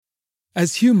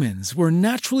As humans, we're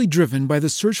naturally driven by the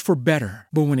search for better.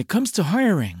 But when it comes to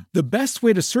hiring, the best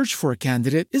way to search for a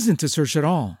candidate isn't to search at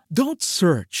all. Don't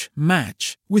search,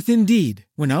 match with Indeed.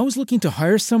 When I was looking to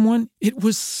hire someone, it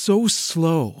was so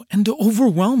slow and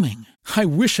overwhelming. I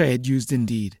wish I had used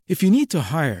Indeed. If you need to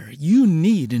hire, you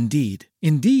need Indeed.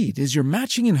 Indeed is your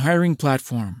matching and hiring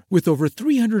platform with over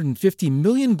 350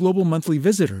 million global monthly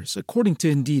visitors, according to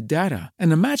Indeed data,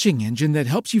 and a matching engine that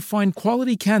helps you find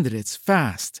quality candidates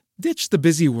fast. Ditch the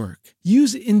busy work.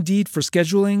 Use Indeed for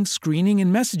scheduling, screening,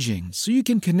 and messaging so you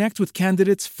can connect with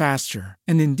candidates faster.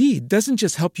 And Indeed doesn't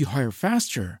just help you hire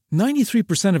faster.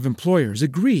 93% of employers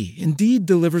agree Indeed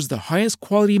delivers the highest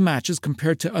quality matches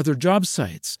compared to other job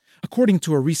sites, according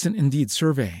to a recent Indeed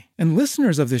survey. And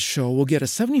listeners of this show will get a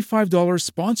 $75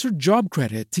 sponsored job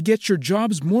credit to get your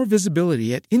jobs more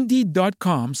visibility at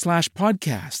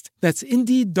Indeed.com/podcast. That's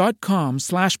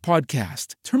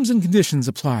Indeed.com/podcast. Terms and conditions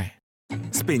apply.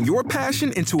 Spin your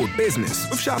passion into a business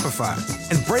with Shopify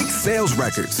and break sales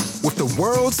records with the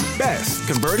world's best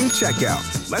converting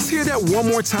checkout. Let's hear that one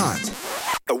more time.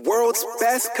 The world's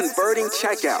best converting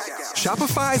checkout.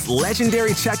 Shopify's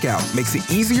legendary checkout makes it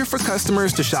easier for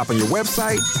customers to shop on your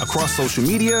website, across social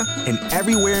media, and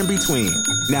everywhere in between.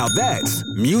 Now that's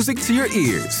music to your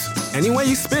ears. Any way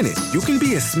you spin it, you can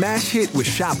be a smash hit with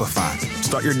Shopify.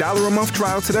 Start your $1 a month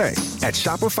trial today at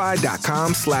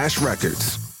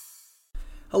shopify.com/records.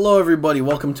 Hello everybody,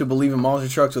 welcome to Believe in Monster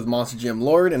Trucks with Monster Jam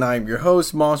Lord, and I am your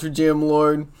host, Monster Jam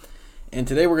Lord. And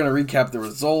today we're going to recap the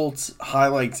results,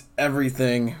 highlights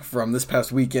everything from this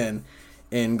past weekend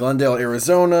in Glendale,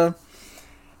 Arizona.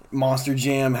 Monster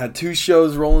Jam had 2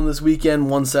 shows rolling this weekend,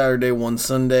 one Saturday, one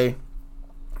Sunday.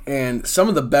 And some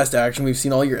of the best action we've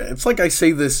seen all year. It's like I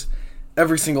say this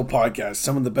every single podcast.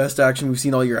 Some of the best action we've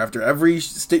seen all year after every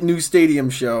new stadium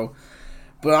show.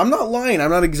 But I'm not lying. I'm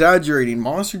not exaggerating.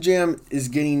 Monster Jam is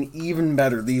getting even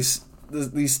better. These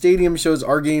stadium shows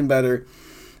are getting better.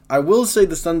 I will say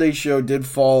the Sunday show did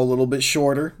fall a little bit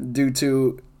shorter due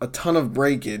to a ton of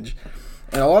breakage.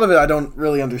 And a lot of it I don't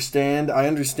really understand. I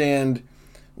understand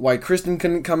why Kristen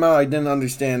couldn't come out. I didn't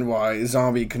understand why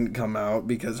Zombie couldn't come out,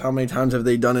 because how many times have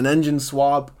they done an engine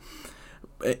swap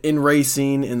in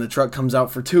racing and the truck comes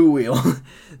out for two-wheel?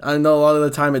 I know a lot of the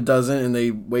time it doesn't and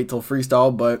they wait till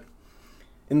freestyle, but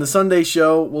in the Sunday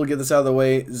show, we'll get this out of the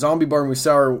way, Zombie Bar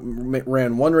Musauer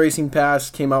ran one racing pass,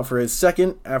 came out for his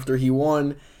second after he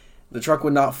won. The truck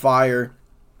would not fire.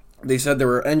 They said there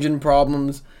were engine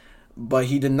problems, but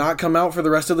he did not come out for the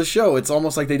rest of the show. It's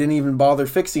almost like they didn't even bother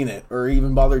fixing it or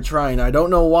even bother trying. I don't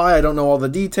know why. I don't know all the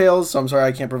details, so I'm sorry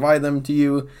I can't provide them to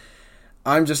you.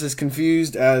 I'm just as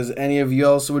confused as any of you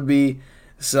else would be.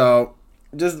 So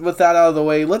just with that out of the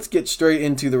way, let's get straight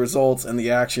into the results and the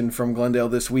action from Glendale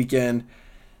this weekend.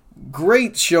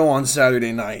 Great show on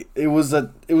Saturday night. It was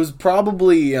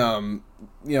probably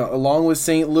along with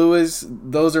St. Louis,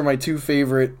 those are my 2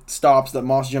 favorite stops that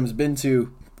Monster Jam's been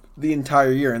to the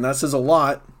entire year, and that says a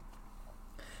lot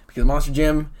because Monster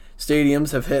Jam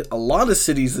stadiums have hit a lot of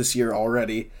cities this year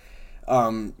already.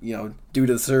 Due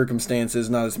to the circumstances,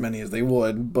 not as many as they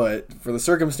would, but for the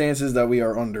circumstances that we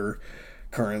are under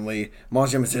currently,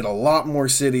 Monster Jam has hit a lot more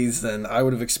cities than I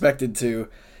would have expected to.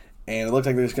 And it looked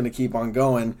like they're just going to keep on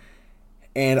going.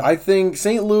 And I think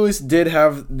St. Louis did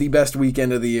have the best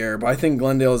weekend of the year, but I think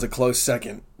Glendale is a close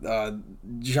second.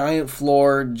 Giant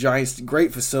floor,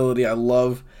 great facility. I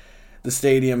love the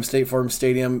stadium, State Farm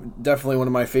Stadium. Definitely one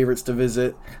of my favorites to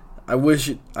visit. I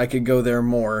wish I could go there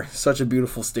more. Such a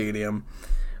beautiful stadium.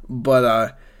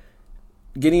 But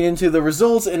getting into the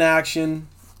results in action,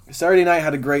 Saturday night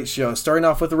had a great show. Starting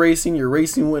off with racing, your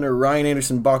racing winner Ryan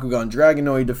Anderson Bakugan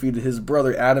Dragonoid defeated his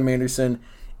brother Adam Anderson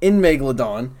in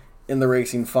Megalodon in the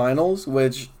racing finals,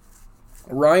 which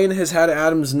Ryan has had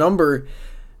Adam's number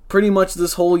pretty much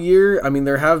this whole year. I mean,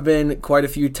 there have been quite a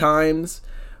few times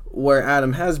where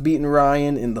Adam has beaten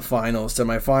Ryan in the finals,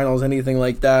 semifinals, anything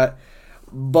like that,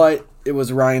 but it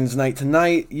was Ryan's night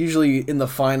tonight. Usually in the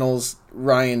finals,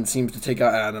 Ryan seems to take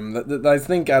out Adam. I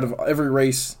think out of every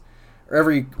race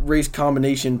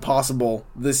combination possible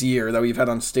this year that we've had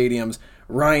on stadiums,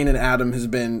 Ryan and Adam has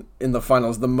been in the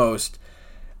finals the most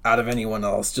out of anyone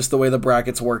else. Just the way the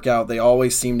brackets work out, they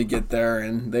always seem to get there,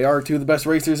 and they are 2 of the best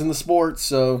racers in the sport,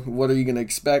 so what are you going to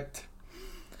expect?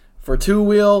 For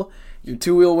two-wheel, your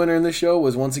two-wheel winner in the show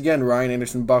was once again Ryan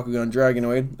Anderson Bakugan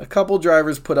Dragonoid. A couple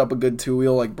drivers put up a good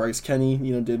two-wheel, like Bryce Kenny,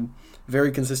 did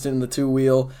very consistent in the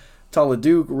two-wheel. Tala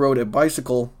Duke rode a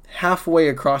bicycle halfway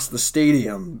across the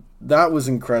stadium. That was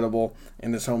incredible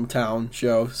in his hometown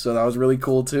show, so that was really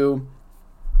cool too.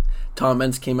 Tom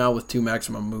Mentz came out with 2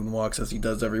 maximum moonwalks, as he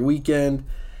does every weekend.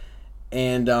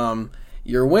 And,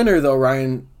 Your winner, though,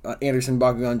 Ryan Anderson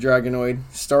Bakugan Dragonoid,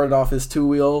 started off his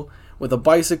two-wheel with a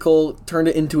bicycle, turned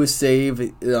it into a save.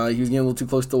 He was getting a little too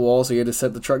close to the wall, so he had to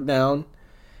set the truck down.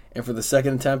 And for the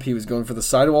second attempt, he was going for the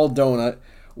sidewall donut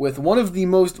with one of the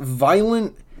most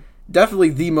violent, definitely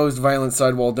the most violent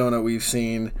sidewall donut we've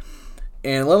seen.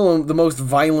 And let alone the most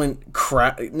violent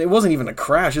crash. It wasn't even a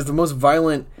crash. It's the most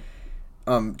violent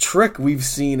trick we've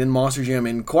seen in Monster Jam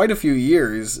in quite a few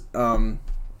years.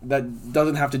 That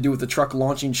doesn't have to do with the truck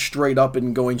launching straight up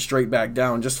and going straight back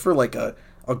down. Just for like a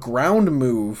ground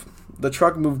move. The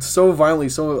truck moved so violently,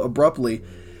 so abruptly.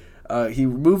 He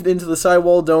moved into the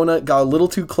sidewall donut, got a little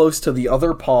too close to the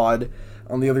other pod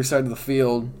on the other side of the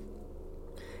field.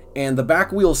 And the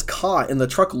back wheels caught, and the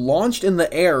truck launched in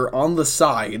the air on the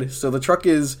side. So the truck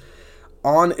is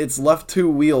on its left two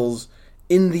wheels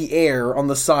in the air on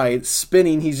the side,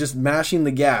 spinning. He's just mashing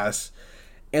the gas.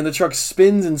 And the truck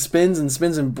spins and spins and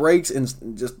spins and brakes,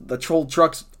 and just the whole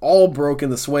truck's all broken.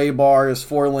 The sway bar is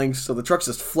 4 links, so the truck's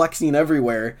just flexing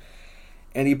everywhere.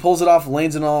 And he pulls it off,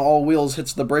 lands on all wheels,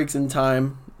 hits the brakes in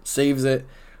time, saves it.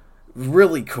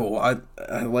 Really cool. I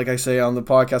like I say on the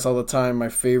podcast all the time, my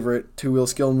favorite two-wheel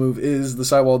skill move is the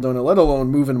sidewall donut, let alone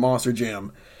move in Monster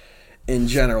Jam in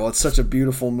general. It's such a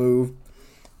beautiful move.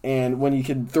 And when you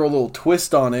can throw a little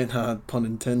twist on it, pun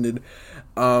intended,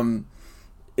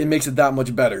 it makes it that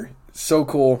much better. So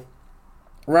cool.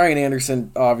 Ryan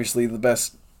Anderson, obviously the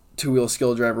best two-wheel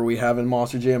skill driver we have in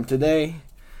Monster Jam today.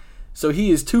 So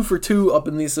he is 2 for 2 up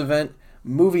in this event,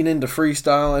 moving into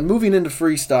freestyle. And moving into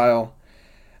freestyle,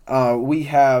 we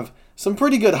have some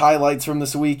pretty good highlights from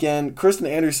this weekend. Kristen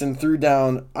Anderson threw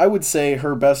down, I would say,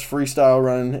 her best freestyle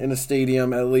run in a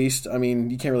stadium, at least. I mean,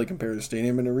 you can't really compare the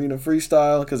stadium and arena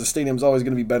freestyle, because the stadium's always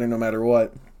going to be better no matter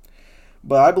what.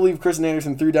 But I believe Kristen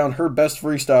Anderson threw down her best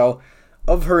freestyle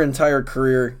of her entire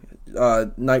career,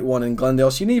 night one in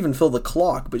Glendale. She didn't even fill the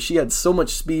clock, but she had so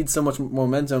much speed, so much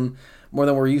momentum, more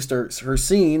than we're used to her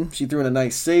seeing. She threw in a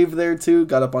nice save there, too,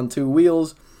 got up on 2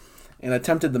 wheels, and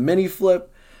attempted the mini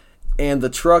flip, and the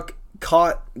truck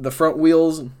caught the front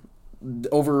wheels,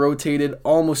 over-rotated,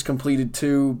 almost completed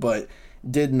 2, but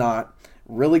did not.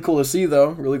 Really cool to see, though.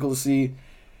 Really cool to see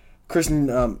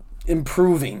Kristen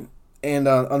improving. And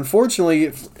unfortunately,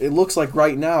 it looks like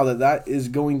right now that is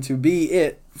going to be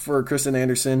it for Kristen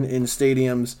Anderson in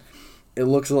stadiums. It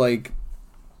looks like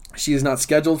she is not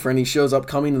scheduled for any shows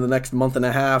upcoming in the next month and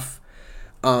a half.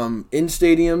 In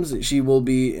stadiums, she will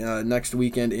be next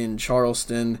weekend in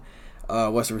Charleston,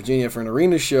 West Virginia for an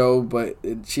arena show, but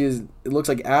it looks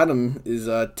like Adam is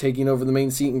taking over the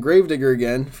main seat in Gravedigger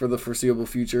again for the foreseeable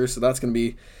future, so that's going to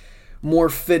be more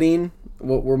fitting,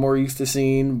 what we're more used to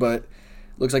seeing, but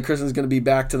looks like Kristen's going to be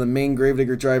back to the main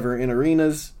Gravedigger driver in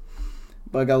arenas,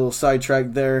 but I got a little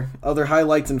sidetracked there. Other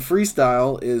highlights in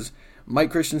freestyle is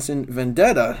Mike Christensen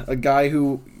Vendetta, a guy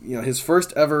who, his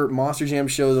first ever Monster Jam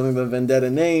shows under the Vendetta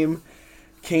name,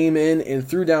 came in and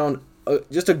threw down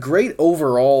just a great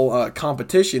overall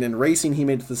competition in racing. He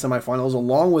made it to the semifinals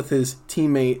along with his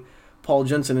teammate Paul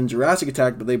Jensen in Jurassic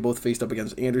Attack, but they both faced up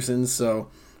against Anderson, so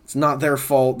it's not their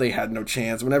fault. They had no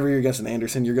chance. Whenever you're against an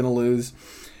Anderson, you're going to lose,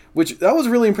 which that was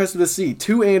really impressive to see.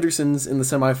 2 Andersons in the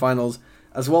semifinals,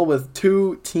 as well with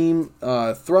 2 team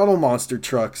Throttle Monster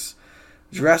trucks,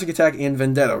 Jurassic Attack and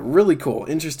Vendetta. Really cool.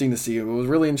 Interesting to see. It was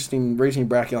really interesting racing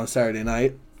bracket on Saturday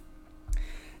night.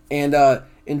 And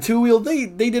in two-wheel, they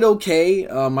did okay.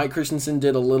 Mike Christensen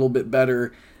did a little bit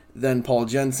better than Paul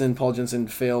Jensen. Paul Jensen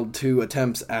failed 2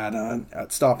 attempts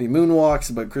at stopping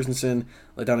moonwalks, but Christensen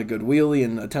let down a good wheelie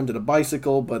and attempted a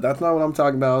bicycle, but that's not what I'm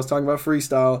talking about. I was talking about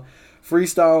freestyle.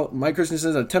 Freestyle, Mike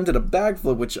Christensen attempted a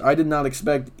backflip, which I did not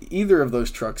expect either of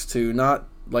those trucks to. Not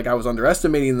like I was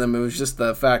underestimating them. It was just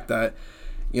the fact that,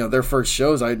 their first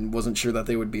shows, I wasn't sure that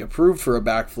they would be approved for a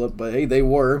backflip, but hey, they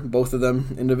were, both of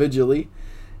them individually.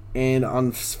 And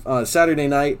on Saturday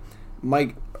night,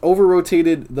 Mike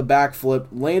over-rotated the backflip,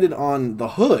 landed on the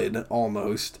hood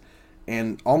almost,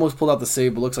 and almost pulled out the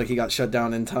save, but looks like he got shut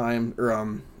down in time,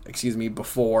 or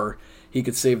before he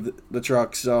could save the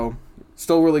truck. So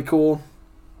still really cool.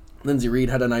 Lindsey Reed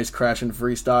had a nice crash in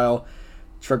freestyle.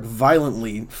 Truck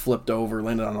violently flipped over,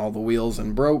 landed on all the wheels,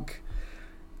 and broke.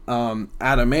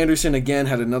 Adam Anderson, again,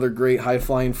 had another great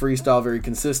high-flying freestyle, very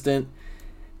consistent.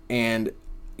 And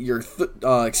your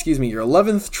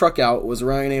 11th truck out was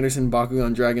Ryan Anderson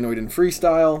Bakugan Dragonoid in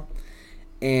freestyle.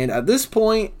 And at this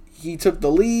point, he took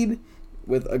the lead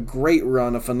with a great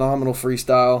run, a phenomenal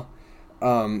freestyle.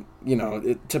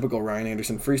 Typical Ryan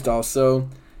Anderson freestyle. So,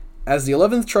 as the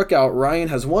 11th truck out, Ryan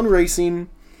has won racing,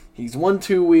 he's won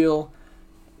two-wheel,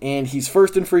 and he's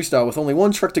first in freestyle with only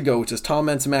 1 truck to go, which is Tom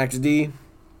Ent's Max D.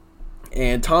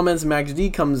 And Tom Ent's Max D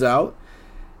comes out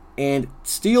and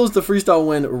steals the freestyle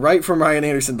win right from Ryan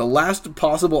Anderson. The last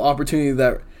possible opportunity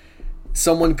that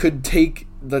someone could take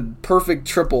the perfect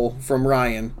triple from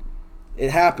Ryan.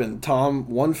 It happened. Tom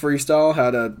won freestyle,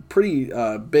 had a pretty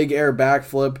big air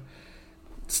backflip,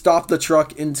 stopped the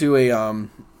truck into a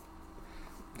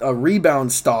rebound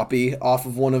stoppie off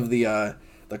of one of the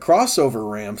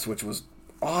crossover ramps, which was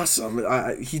awesome.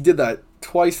 He did that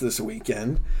twice this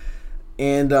weekend,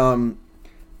 and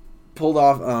pulled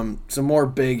off some more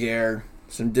big air,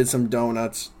 did some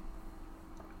donuts.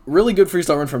 Really good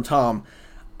freestyle run from Tom.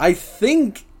 I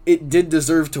think it did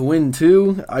deserve to win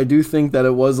too. I do think that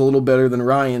it was a little better than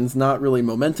Ryan's. Not really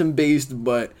momentum based,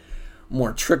 but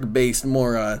more trick based,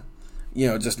 more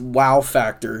just wow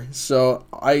factor. So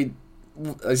I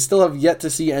still have yet to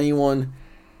see anyone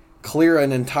clear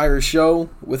an entire show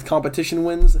with competition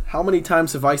wins. How many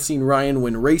times have I seen Ryan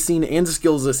win racing and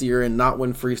skills this year and not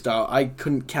win freestyle? I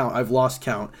couldn't count. I've lost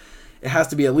count. It has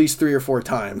to be at least 3 or 4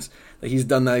 times that he's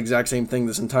done that exact same thing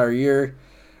this entire year,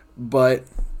 but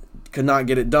could not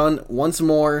get it done once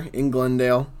more in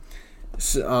Glendale.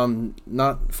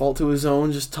 Not fault to his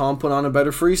own, just Tom put on a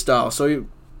better freestyle. So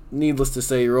needless to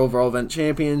say, your overall event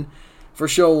champion for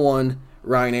show 1,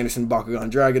 Ryan Anderson,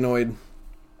 Bakugan Dragonoid.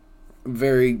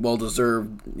 Very well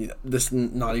deserved. This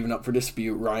not even up for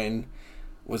dispute. Ryan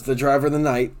was the driver of the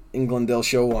night in Glendale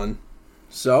show 1.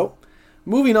 So,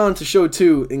 moving on to show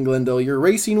 2 in Glendale, your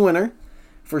racing winner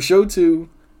for show 2,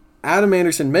 Adam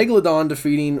Anderson, Megalodon,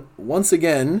 defeating once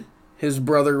again his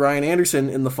brother Ryan Anderson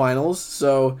in the finals.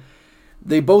 So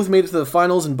they both made it to the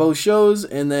finals in both shows,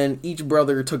 and then each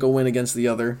brother took a win against the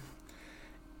other.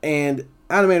 And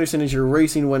Adam Anderson is your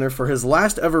racing winner for his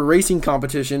last ever racing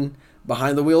competition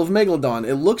behind the wheel of Megalodon.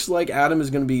 It looks like Adam is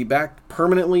going to be back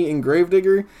permanently in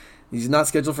Gravedigger. He's not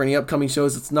scheduled for any upcoming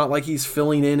shows. It's not like he's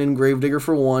filling in Gravedigger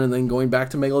for one and then going back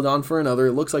to Megalodon for another.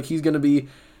 It looks like he's going to be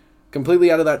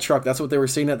completely out of that truck. That's what they were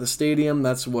saying at the stadium.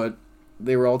 That's what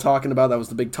they were all talking about. That was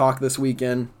the big talk this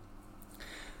weekend.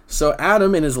 So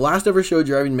Adam, in his last ever show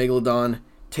driving Megalodon,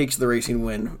 takes the racing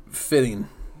win. Fitting.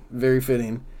 Very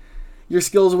fitting. Your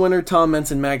skills winner, Tom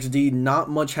Menson, Max D. Not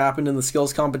much happened in the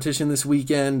skills competition this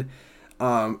weekend.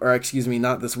 Not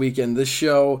this weekend. This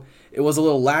show, it was a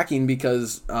little lacking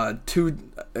because 3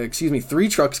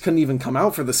 trucks couldn't even come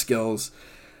out for the skills.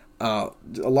 A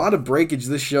lot of breakage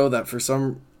this show that for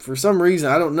some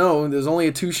reason, I don't know, there's only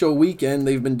a 2-show weekend.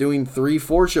 They've been doing 3,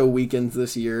 4-show weekends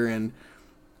this year, and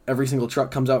every single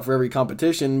truck comes out for every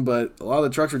competition, but a lot of the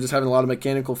trucks were just having a lot of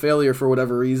mechanical failure for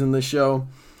whatever reason this show.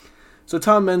 So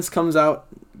Tom Menz comes out,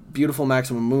 beautiful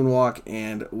maximum moonwalk,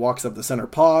 and walks up the center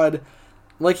pod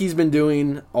like he's been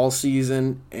doing all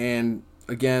season, and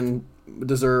again,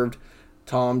 deserved.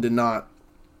 Tom did not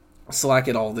slack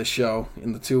at all this show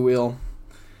in the 2-wheel.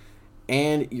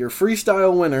 And your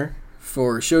freestyle winner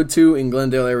for show 2 in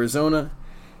Glendale, Arizona,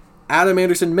 Adam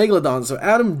Anderson, Megalodon. So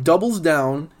Adam doubles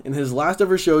down in his last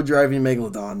ever show driving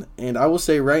Megalodon. And I will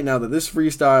say right now that this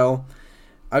freestyle,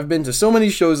 I've been to so many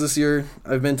shows this year.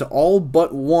 I've been to all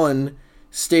but one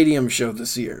stadium show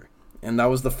this year. And that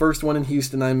was the first one in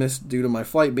Houston I missed due to my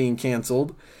flight being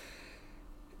canceled.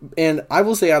 And I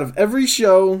will say out of every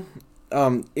show,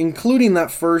 including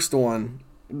that first one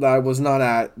that I was not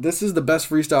at, this is the best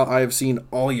freestyle I have seen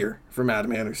all year from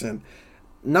Adam Anderson.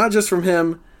 Not just from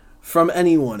him, from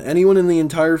anyone in the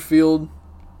entire field.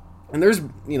 And there's,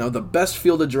 the best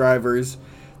field of drivers: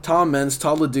 Tom Menz,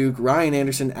 Todd LeDuc, Ryan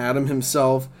Anderson, Adam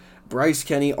himself, Bryce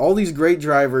Kenny, all these great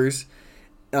drivers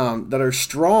that are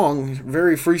strong,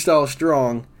 very freestyle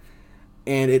strong.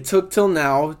 And it took till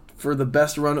now for the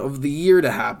best run of the year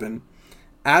to happen.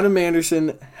 Adam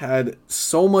Anderson had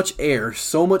so much air,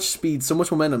 so much speed, so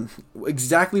much momentum.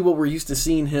 Exactly what we're used to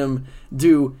seeing him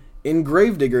do in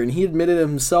Gravedigger. And he admitted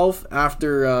himself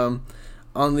after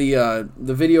on the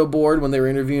video board when they were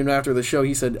interviewing him after the show.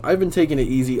 He said, "I've been taking it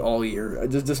easy all year.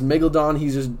 Just Megalodon,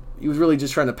 he was really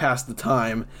just trying to pass the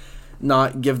time,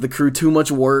 not give the crew too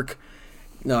much work,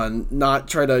 not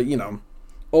try to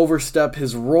overstep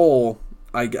his role.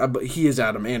 But he is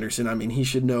Adam Anderson. I mean, he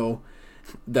should know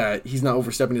that he's not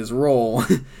overstepping his role,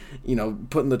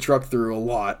 putting the truck through a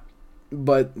lot.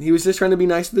 But he was just trying to be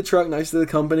nice to the truck, nice to the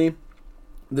company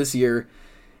this year.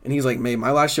 And he's like, "Mate,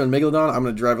 my last show in Megalodon, I'm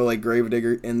going to drive it like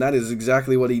Gravedigger." And that is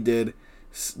exactly what he did.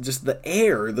 Just the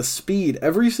air, the speed,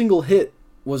 every single hit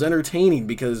was entertaining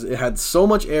because it had so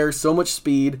much air, so much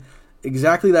speed.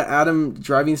 Exactly that Adam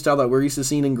driving style that we're used to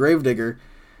seeing in Gravedigger,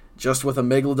 just with a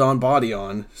Megalodon body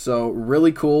on. So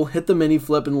really cool. Hit the mini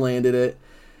flip and landed it.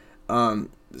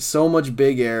 So much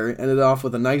big air. Ended off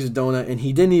with a nice donut, and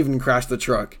he didn't even crash the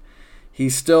truck. He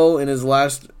still, in his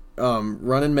last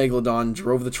run in Megalodon,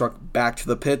 drove the truck back to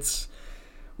the pits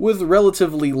with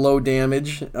relatively low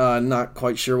damage. Not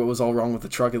quite sure what was all wrong with the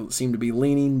truck. It seemed to be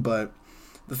leaning, but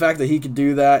the fact that he could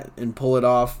do that and pull it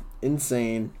off,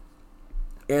 insane.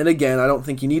 And again, I don't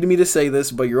think you needed me to say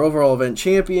this, but your overall event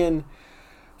champion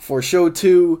for Show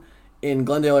 2 in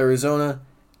Glendale, Arizona,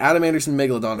 Adam Anderson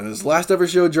Megalodon. In his last ever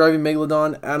show driving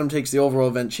Megalodon, Adam takes the overall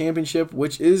event championship,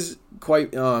 which is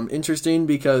quite interesting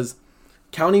because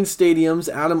counting stadiums,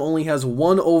 Adam only has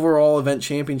one overall event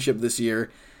championship this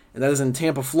year, and that is in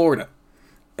Tampa, Florida.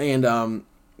 And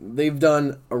they've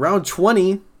done around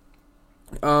 20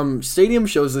 stadium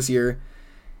shows this year,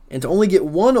 and to only get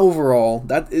one overall,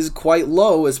 that is quite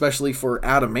low, especially for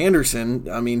Adam Anderson.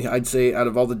 I mean, I'd say out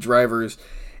of all the drivers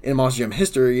in Monster Jam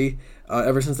history,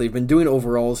 ever since they've been doing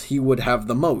overalls, he would have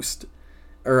the most.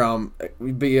 Or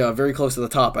be very close to the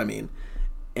top, I mean.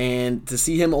 And to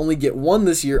see him only get one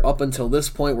this year up until this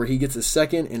point where he gets his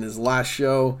second in his last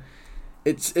show,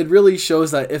 it really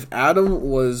shows that if Adam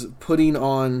was putting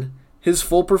on his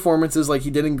full performances like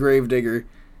he did in Gravedigger,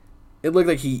 it looked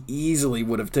like he easily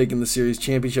would have taken the series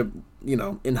championship,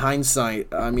 in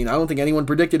hindsight. I mean, I don't think anyone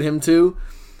predicted him to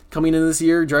coming in this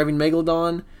year driving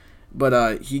Megalodon,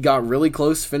 but he got really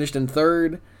close, finished in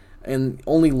third, and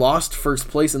only lost first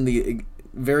place in the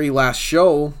very last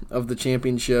show of the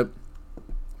championship.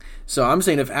 So I'm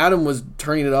saying if Adam was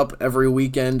turning it up every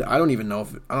weekend, I don't even know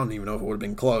if it would have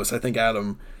been close. I think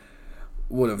Adam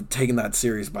would have taken that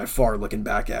series by far looking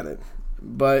back at it.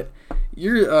 But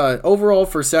your overall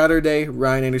for Saturday,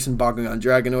 Ryan Anderson Bakugan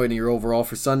Dragonoid, and your overall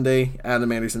for Sunday,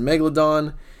 Adam Anderson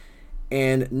Megalodon.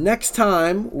 And next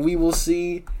time we will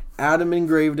see Adam and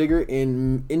Gravedigger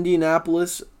in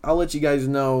Indianapolis. I'll let you guys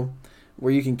know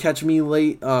where you can catch me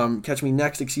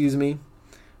next,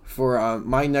 for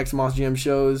my next Monster Jam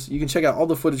shows. You can check out all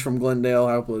the footage from Glendale.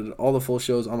 I uploaded all the full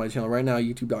shows on my channel right now,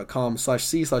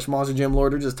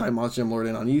 youtube.com/c/MonsterJamLord, or just type Monster Jam Lord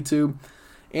in on YouTube.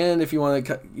 And if you want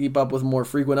to keep up with more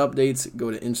frequent updates,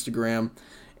 go to Instagram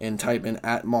and type in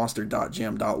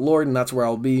 @monster.jam.lord, and that's where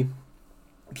I'll be.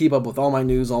 Keep up with all my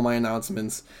news, all my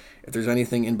announcements, if there's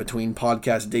anything in between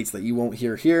podcast dates that you won't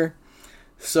hear here.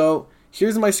 So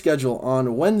here's my schedule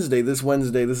on Wednesday. This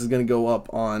is going to go up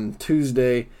on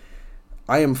Tuesday.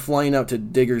 I am flying out to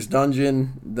Digger's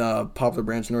Dungeon, the Poplar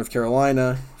Branch, North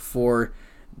Carolina, for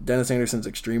Dennis Anderson's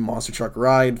Extreme Monster Truck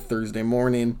Ride Thursday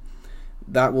morning.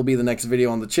 That will be the next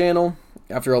video on the channel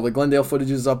after all the Glendale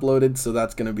footage is uploaded, so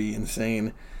that's going to be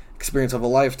insane. Experience of a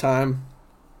lifetime.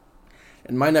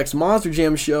 And my next Monster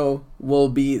Jam show will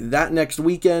be that next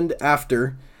weekend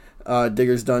after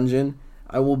Digger's Dungeon.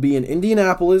 I will be in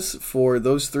Indianapolis for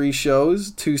those 3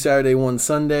 shows, 2 Saturday, 1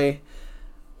 Sunday,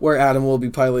 where Adam will be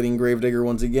piloting Gravedigger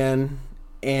once again.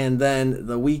 And then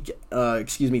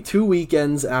 2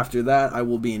 weekends after that, I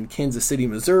will be in Kansas City,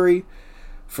 Missouri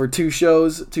for 2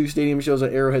 stadium shows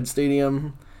at Arrowhead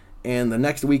Stadium. And the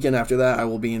next weekend after that, I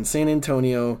will be in San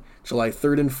Antonio, July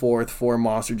 3rd and 4th for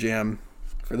Monster Jam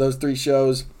for those 3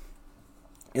 shows.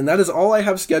 And that is all I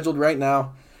have scheduled right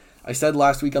now. I said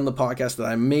last week on the podcast that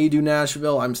I may do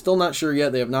Nashville. I'm still not sure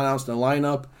yet. They have not announced a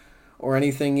lineup or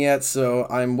anything yet, so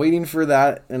I'm waiting for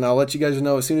that, and I'll let you guys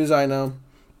know as soon as I know.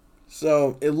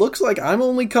 So it looks like I'm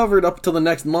only covered up till the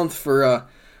next month for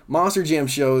Monster Jam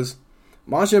shows.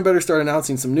 Monster Jam better start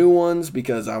announcing some new ones,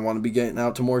 because I want to be getting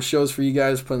out to more shows for you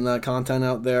guys, putting that content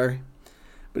out there.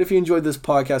 But if you enjoyed this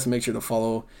podcast, make sure to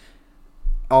follow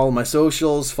all of my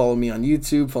socials. Follow me on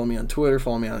YouTube, follow me on Twitter,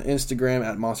 follow me on Instagram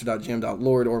at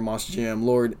monster.jam.lord or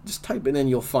monsterjamlord. Just type it in,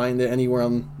 you'll find it anywhere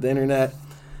on the internet.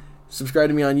 Subscribe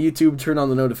to me on YouTube, turn on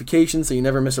the notifications so you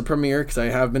never miss a premiere, because I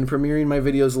have been premiering my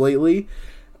videos lately.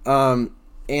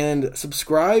 And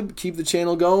subscribe, keep the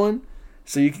channel going,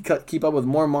 so you can keep up with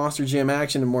more Monster Jam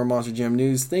action and more Monster Jam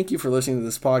news. Thank you for listening to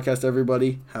this podcast,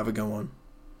 everybody. Have a good one.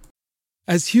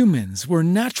 As humans, we're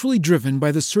naturally driven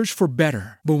by the search for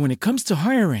better. But when it comes to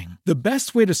hiring, the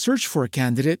best way to search for a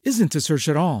candidate isn't to search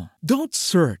at all. Don't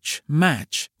search,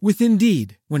 match with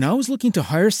Indeed. When I was looking to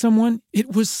hire someone,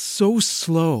 it was so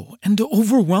slow and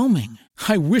overwhelming.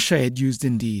 I wish I had used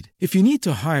Indeed. If you need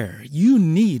to hire, you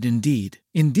need Indeed.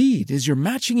 Indeed is your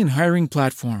matching and hiring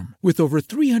platform with over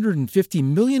 350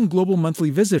 million global monthly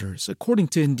visitors, according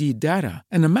to Indeed data,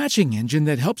 and a matching engine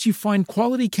that helps you find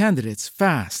quality candidates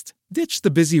fast. Ditch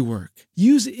the busy work.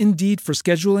 Use Indeed for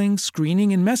scheduling,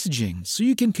 screening, and messaging so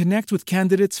you can connect with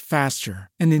candidates faster.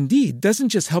 And Indeed doesn't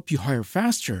just help you hire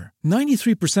faster.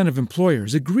 93% of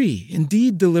employers agree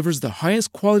Indeed delivers the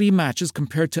highest quality matches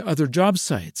compared to other job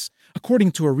sites,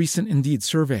 according to a recent Indeed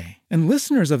survey. And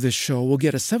listeners of this show will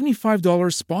get a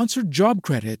 $75 sponsored job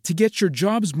credit to get your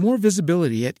jobs more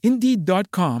visibility at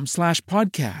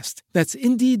Indeed.com/podcast. That's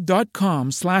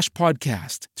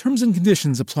Indeed.com/podcast. Terms and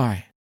conditions apply.